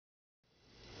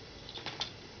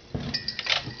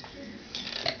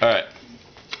Alright.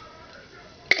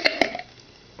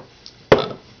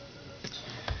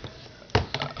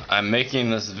 I'm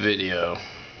making this video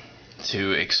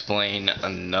to explain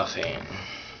nothing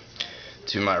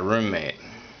to my roommate.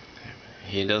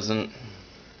 He doesn't,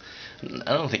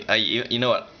 I don't think, you know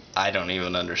what, I don't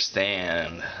even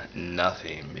understand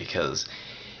nothing, because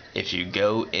if you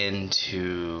go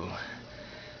into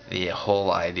the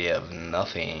whole idea of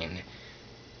nothing,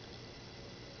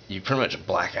 you pretty much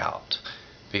black out,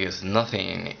 because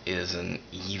nothing isn't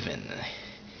even.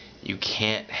 You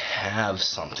can't have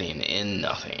something in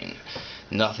nothing.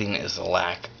 Nothing is a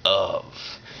lack of.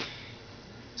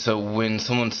 So when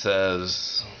someone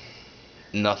says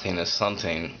nothing is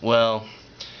something, well,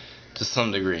 to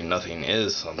some degree nothing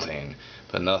is something,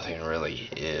 but nothing really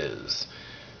is,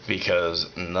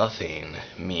 because nothing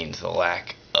means a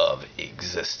lack of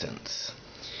existence.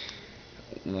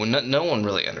 No one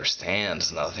really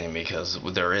understands nothing, because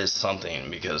there is something,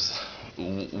 because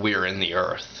we're in the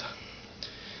earth.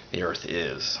 The earth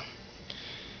is.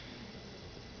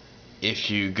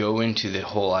 If you go into the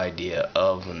whole idea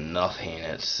of nothing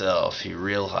itself, you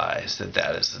realize that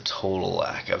that is a total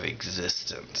lack of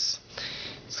existence.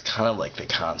 It's kind of like the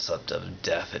concept of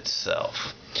death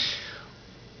itself.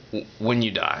 When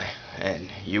you die, and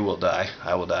you will die,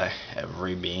 I will die,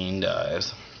 every being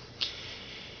dies,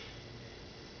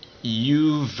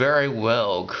 you very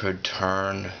well could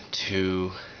turn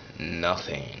to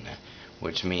nothing,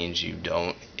 which means you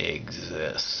don't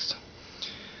exist.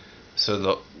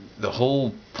 So the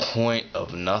whole point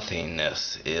of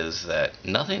nothingness is that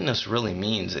nothingness really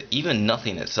means that even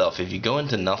nothing itself, if you go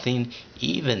into nothing,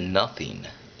 even nothing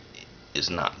is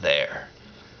not there,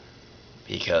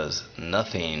 because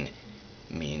nothing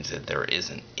means that there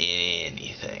isn't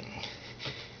anything.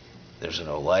 There's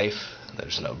no life,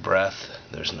 there's no breath,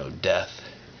 there's no death.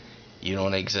 You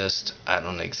don't exist, I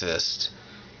don't exist.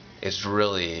 It's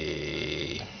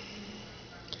really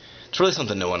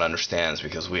something no one understands,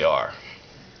 because we are.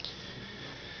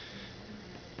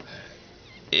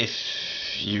 If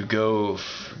you go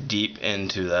deep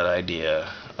into that idea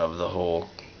of the whole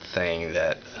thing,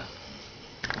 that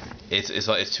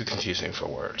it's too confusing for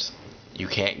words. You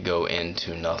can't go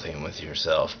into nothing with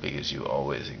yourself, because you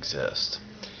always exist.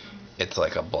 It's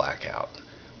like a blackout.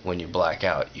 When you black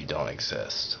out, you don't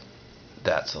exist.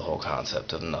 That's the whole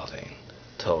concept of nothing.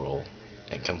 Total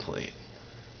and complete.